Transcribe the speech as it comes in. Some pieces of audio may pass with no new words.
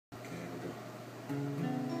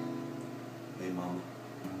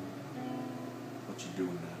you're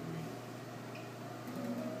doing that to me.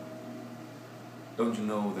 Don't you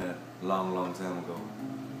know that a long, long time ago,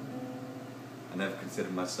 I never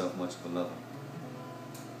considered myself much of a lover.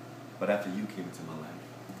 But after you came into my life,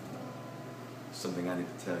 something I need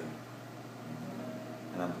to tell you.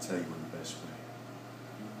 And I'm going to tell you in the best way.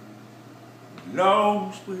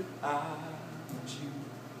 Lost without you,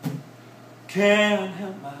 can't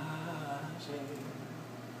help myself.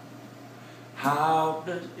 How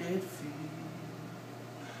does it feel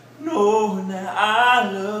knowing that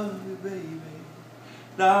I love you, baby?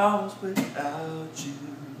 Lost without you,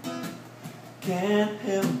 can't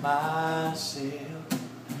help myself.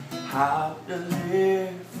 How does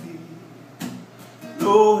it feel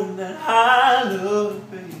knowing that I love you,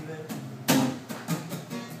 baby?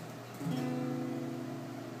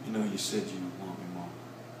 You know, you said you want me more.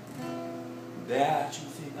 That you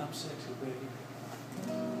think I'm sexy, baby.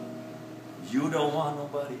 You don't want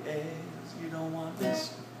nobody else. You don't want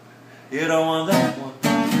this. You don't want that one.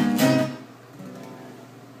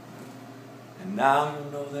 And now you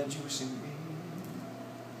know that you see me.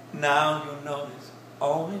 Now you know it's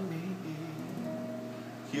only me.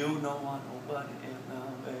 You don't want nobody else now,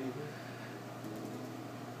 baby.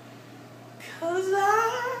 'Cause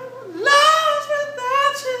I'm lost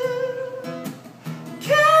without you.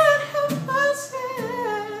 Can't help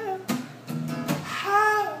myself.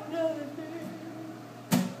 How does it feel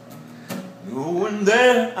knowing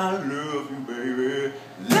that I love you, baby?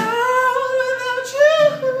 Lost without you.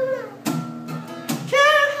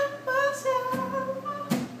 Can't help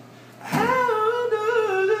myself. How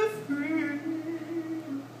does it feel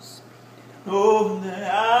knowing that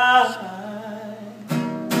I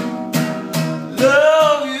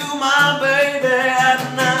love you, my baby?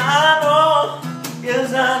 And I know, yes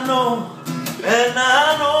I know, and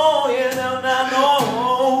I know, yes and I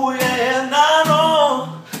know, yeah, and I know,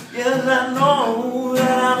 yes I know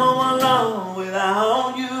that I'm all alone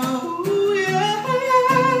without you, yeah.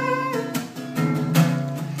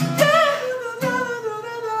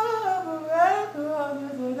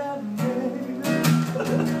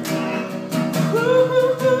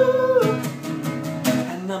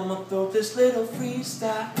 And I'ma throw this little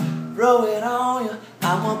freestyle, throw it on you.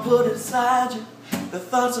 I'ma put inside you the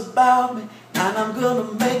thoughts about me, and I'm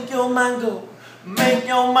gonna make your mind go, make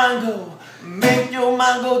your mind go, make your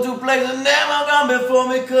mind go to places never gone before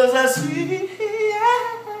me. 'Cause I see, yeah,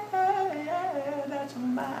 that your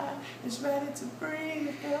mind is ready to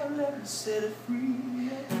breathe. Girl, let me set it free.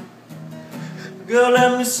 Girl,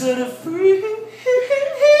 let me set it free.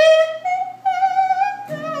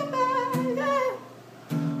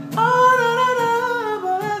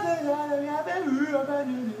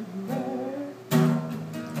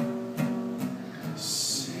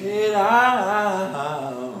 Said I'm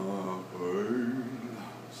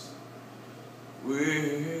lost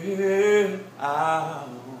without